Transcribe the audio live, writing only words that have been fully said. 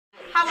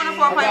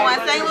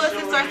104.1 St.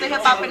 Louis' source to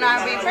hip hop and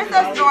R&B.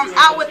 Princess Storm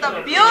out with the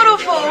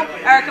beautiful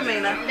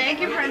Mena. Thank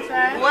you,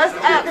 Princess. What's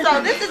up? So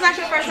this is not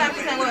your first time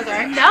to St. Louis,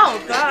 right? No,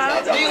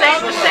 God.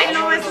 St.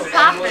 Louis is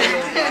popping.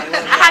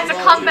 I had to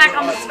come back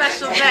on a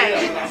special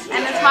day,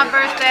 and it's my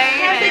birthday.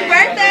 Happy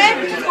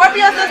birthday,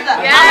 Scorpio sister.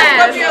 Yes. I'm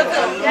a Scorpio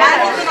too. Mine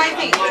is the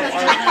 19th.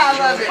 I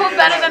love it. Who's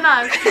better than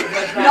us?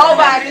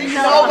 Nobody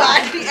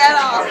at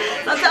all.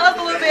 So tell us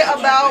a little bit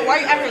about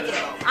why you out here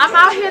today. I'm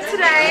out here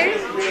today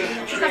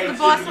because the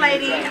boss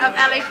lady of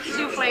LA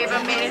Shoe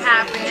Flavor made it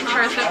happen,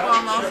 first and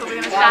foremost, so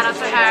we're going to shout out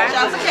to her.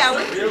 Shout out to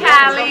Callie.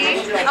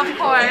 Callie, of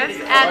course,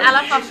 and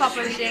LFF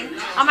Publishing.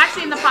 I'm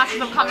actually in the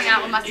process of coming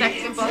out with my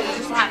second book, which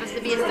just happens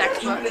to be a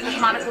sex book. This is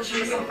Monocle's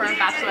Confirmed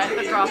Bachelorette,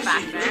 The Girl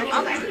Factor.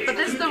 Okay. But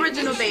this is the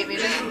original baby.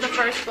 This is the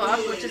first book,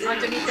 which is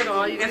underneath it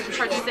all. You guys can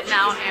purchase it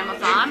now on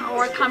Amazon,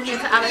 or come here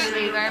to LA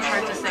Flavor and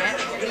purchase it.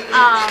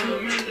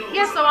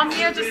 Yeah, so I'm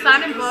here just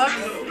signing books,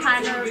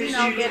 kind of, you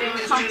know, getting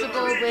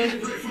comfortable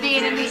with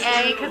being in the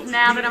A, because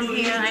now that I'm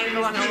here, I ain't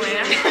going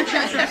nowhere.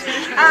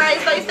 Alright,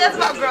 so you said it's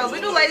about girls.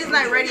 We do Ladies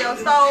Night Radio,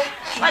 so,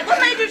 like,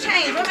 what made you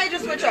change? What made you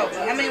switch over?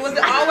 I mean, was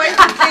it always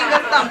a thing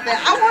or something?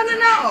 I want to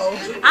know.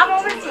 I've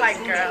always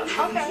liked girls.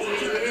 Okay.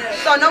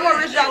 So no more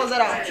rich dollars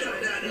at all?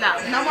 No.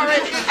 No more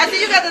rich? I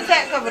see you got the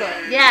tag covered up.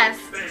 Yes,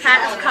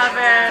 tag is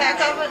covered. Tag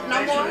covered?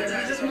 No more?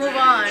 Just move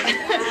on.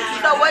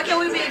 So what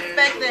can we be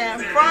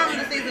expecting from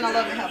the season of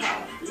Love and Hip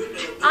Hop?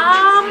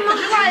 You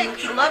like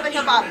Love and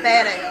Hip Hop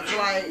badass,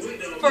 like,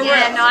 for real.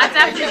 Yeah, no, I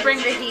definitely bring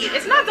the heat.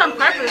 It's not done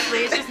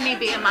purposely, it's just me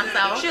being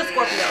myself. She's a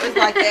Scorpio, it's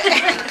like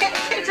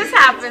that. It just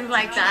happens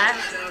like that.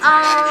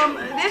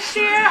 This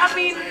year, I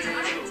mean,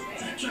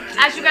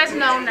 as you guys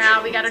know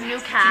now, we got a new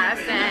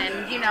cast,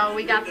 and you know,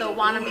 we got the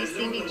wannabe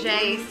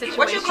CBJ situation.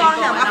 What you call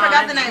him? I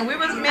forgot the name. We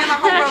was, me and my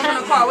homegirls in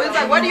the car. We was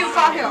like, what do you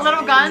call him?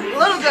 Little Gun.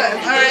 Little Gun.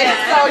 Alright,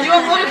 yeah. So you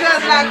and Little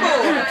Gun's not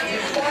cool.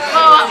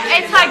 Well,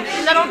 it's like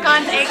Little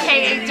Guns,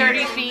 aka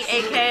Dirty Feet,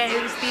 aka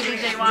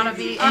CBJ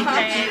wannabe,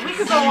 aka we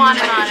could go on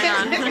and on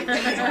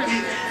and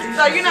on.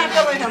 So you're not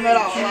feeling him at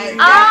all? Like,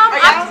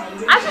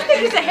 I just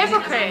think he's a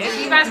hypocrite. If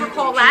you guys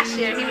recall last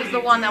year, he was the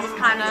one that was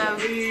kind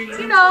of,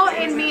 you know,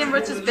 in me and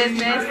Rich's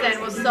business,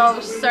 and was so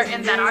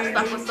certain that our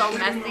stuff was so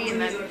messy,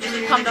 and then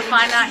come to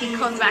find out he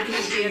comes back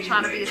this year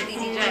trying to be a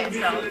CBJ.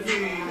 So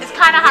it's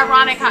kind of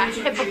ironic how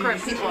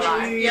hypocrite people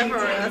are. Yeah,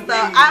 for real. So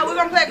we're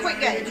gonna play a quick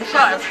game.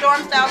 Sure. It's a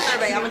Storm style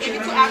survey. I'm gonna give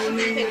you two options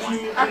and you pick one.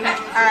 Okay.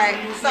 All right.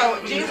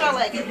 So jeans or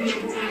leggings?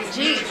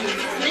 Jeans.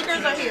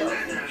 Sneakers or heels?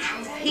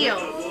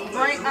 Heels.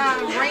 Rings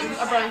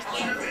or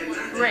bracelets?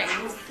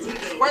 Rings.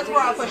 Squirts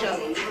or push-up?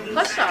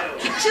 Push-up.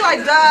 She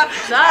like, duh.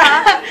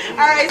 Duh.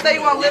 All right. So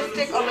you want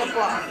lipstick or lip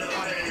gloss?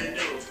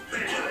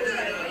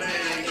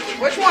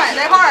 Which one?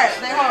 They hard.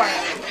 They hard.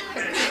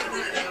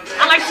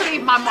 I like to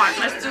leave my mark.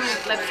 Let's do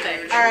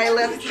lipstick. All right,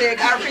 lipstick.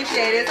 I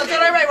appreciate it. So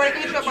tell everybody where they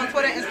can hit you up on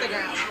Twitter and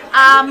Instagram.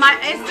 My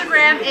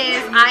Instagram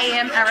is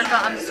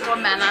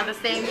 @Erica_Mena. The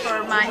same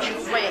for my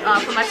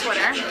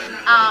Twitter.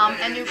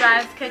 And you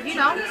guys could, you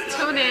know,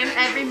 tune in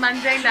every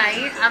Monday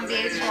night on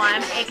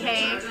VH1,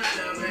 aka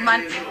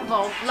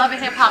Love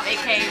and Hip Hop,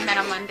 aka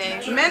Mena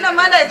Mondays. Mena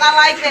Mondays. I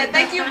like that.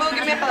 Thank you, Boo.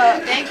 Give me a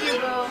hug. Thank you,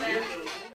 Boo.